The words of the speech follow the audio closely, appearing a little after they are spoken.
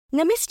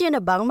Na-miss niyo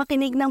na bang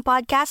makinig ng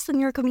podcast on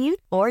your commute?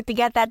 Or to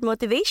get that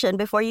motivation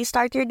before you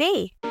start your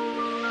day?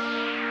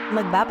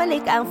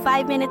 Magbabalik ang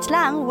 5 minutes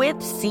lang with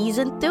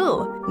Season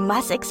 2.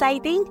 Mas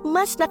exciting,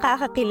 mas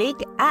nakakakilig,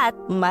 at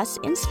mas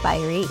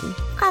inspiring.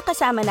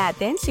 Kakasama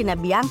natin sina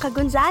Bianca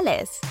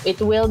Gonzalez.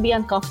 It will be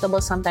uncomfortable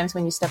sometimes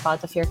when you step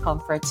out of your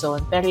comfort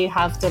zone, pero you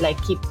have to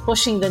keep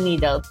pushing the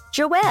needle.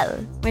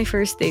 Joelle. My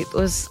first date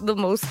was the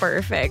most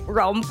perfect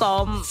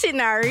rom-com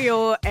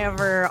scenario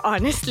ever,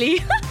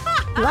 honestly.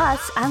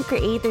 Plus, ang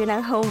creator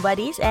ng Home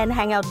Buddies and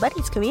Hangout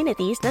Buddies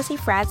communities na si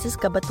Francis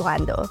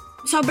Cabatuando.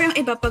 Sobrang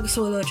iba pag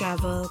solo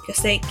travel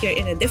kasi you're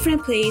in a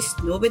different place,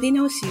 nobody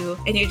knows you,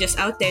 and you're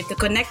just out there to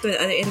connect with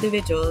other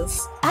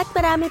individuals. At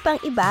marami pang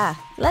iba.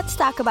 Let's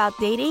talk about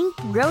dating,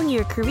 growing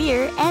your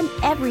career, and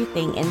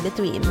everything in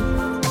between.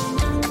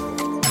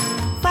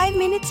 5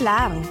 minutes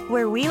lang,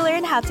 where we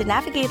learn how to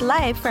navigate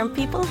life from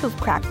people who've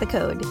cracked the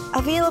code.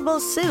 Available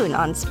soon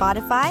on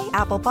Spotify,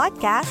 Apple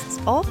Podcasts,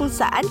 o kung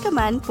saan ka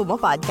man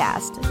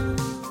pumapodcast.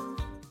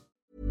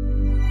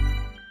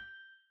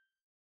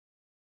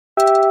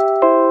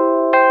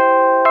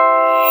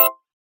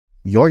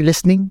 You're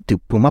listening to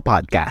Puma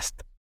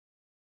Podcast.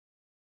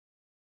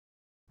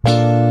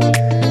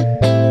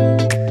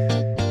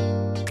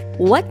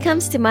 What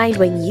comes to mind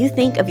when you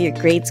think of your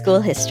grade school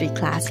history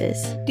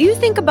classes? Do you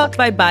think about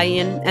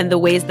baybayin and the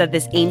ways that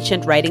this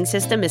ancient writing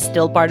system is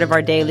still part of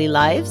our daily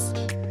lives?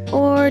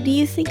 Or do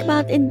you think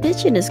about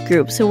indigenous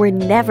groups who were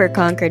never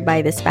conquered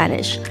by the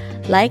Spanish,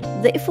 like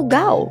the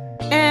Ifugao?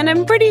 And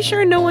I'm pretty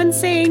sure no one's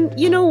saying,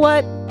 you know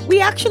what, we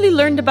actually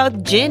learned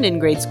about gin in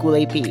grade school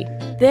AP.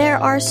 There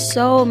are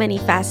so many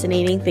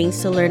fascinating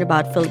things to learn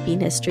about Philippine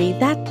history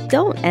that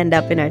don't end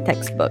up in our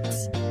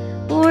textbooks.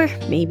 Or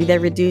maybe they're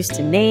reduced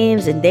to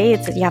names and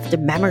dates that you have to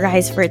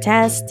memorize for a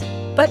test.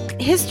 But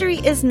history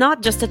is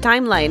not just a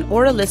timeline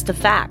or a list of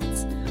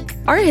facts.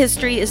 Our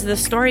history is the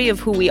story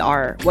of who we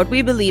are, what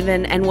we believe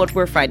in, and what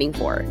we're fighting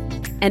for.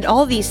 And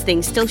all these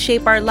things still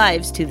shape our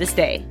lives to this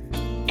day.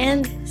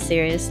 And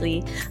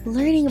seriously,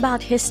 learning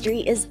about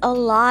history is a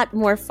lot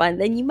more fun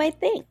than you might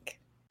think.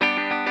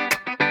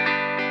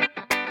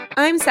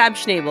 I'm Sab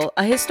Schnabel,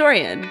 a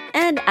historian.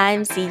 And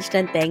I'm Siege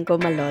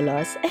Tantenko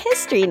Malolos, a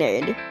history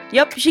nerd.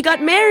 Yup, she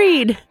got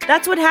married!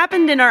 That's what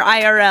happened in our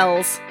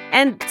IRLs.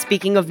 And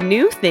speaking of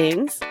new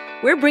things,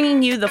 we're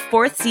bringing you the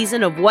 4th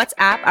season of What's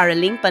Up,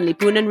 Araling,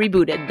 Panlipunan,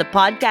 Rebooted, the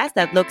podcast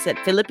that looks at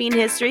Philippine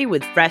history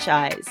with fresh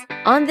eyes.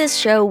 On this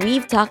show,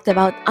 we've talked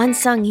about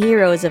unsung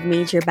heroes of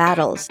major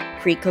battles,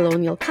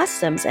 pre-colonial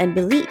customs and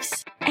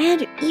beliefs,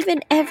 and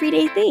even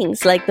everyday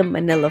things like the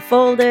Manila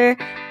folder,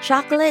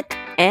 chocolate,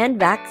 and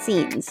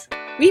vaccines.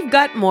 We've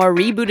got more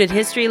rebooted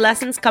history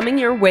lessons coming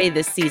your way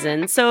this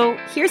season, so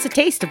here's a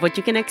taste of what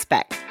you can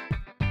expect.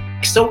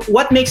 So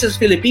what makes us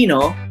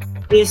Filipino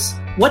is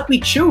what we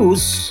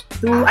choose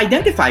to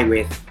identify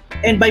with.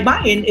 And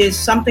baybayin is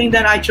something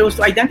that I chose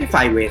to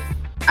identify with.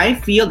 I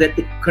feel that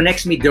it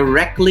connects me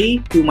directly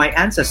to my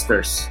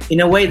ancestors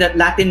in a way that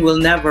Latin will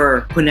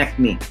never connect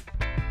me.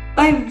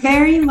 I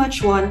very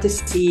much want to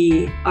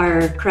see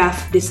our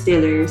craft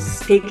distillers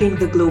taking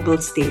the global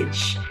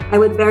stage. I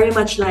would very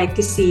much like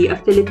to see a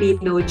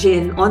Filipino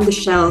gin on the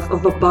shelf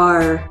of a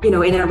bar, in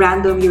a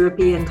random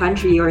European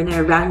country or in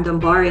a random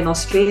bar in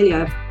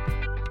Australia.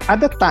 At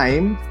the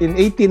time, in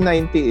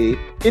 1898,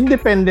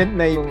 independent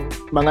na yung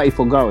mga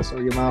Ifugaos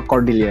or yung mga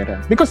Cordillera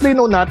because they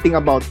know nothing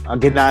about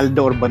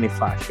Aguinaldo or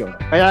Bonifacio.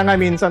 Kaya nga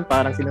minsan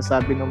parang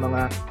sinasabi ng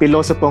mga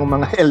pilosopong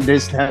mga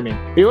elders namin,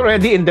 we were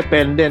already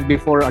independent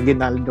before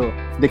Aguinaldo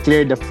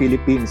declared the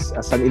Philippines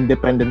as an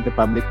independent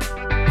republic.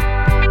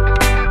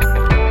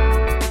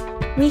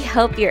 We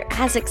hope you're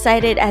as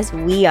excited as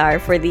we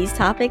are for these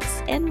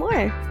topics and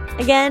more.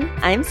 Again,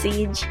 I'm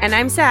Siege. And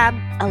I'm Sab.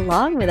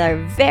 Along with our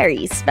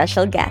very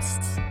special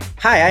guests.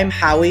 Hi, I'm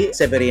Howie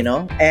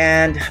Severino,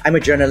 and I'm a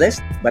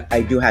journalist, but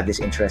I do have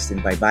this interest in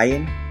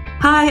baybayin.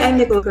 Hi, I'm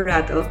Nicole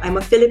Corrado. I'm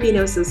a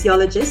Filipino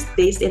sociologist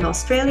based in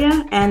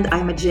Australia, and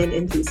I'm a gin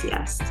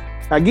enthusiast.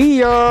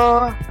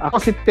 Tagiyo! Ako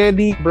si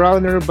Teddy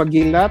Browner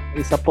Bagilat.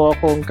 Isa po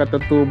akong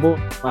katutubo,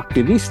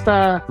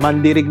 aktivista,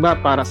 mandirigma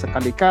para sa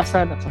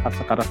kalikasan at saka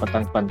sa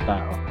karapatang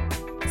pantao.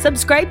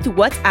 Subscribe to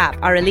What's Up,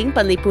 Araling,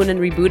 Panlipunan,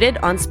 Rebooted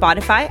on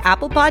Spotify,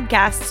 Apple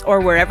Podcasts,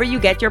 or wherever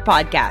you get your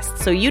podcasts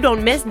so you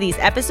don't miss these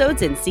episodes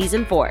in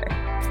Season 4.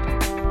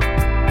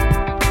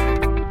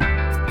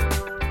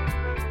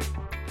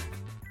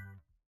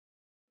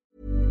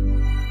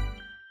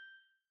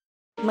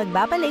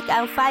 Magbabalik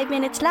ang 5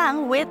 minutes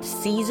lang with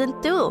Season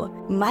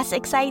 2. Mas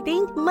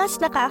exciting, mas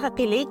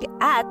nakakakilig,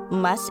 at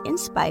mas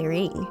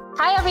inspiring.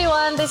 Hi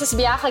everyone, this is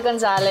Bianca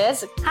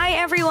Gonzalez. Hi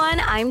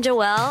everyone, I'm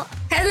Joelle.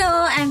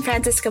 Hello, I'm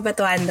Francis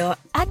Cabatuando.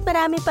 At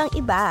marami pang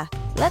iba.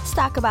 Let's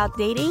talk about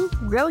dating,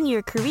 growing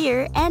your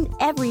career, and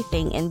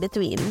everything in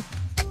between.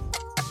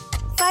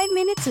 5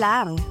 minutes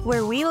lang,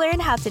 where we learn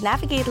how to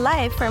navigate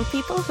life from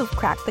people who've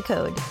cracked the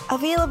code.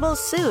 Available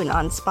soon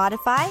on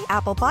Spotify,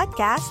 Apple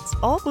Podcasts,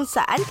 o kung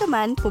saan ka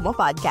man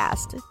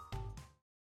pumapodcast.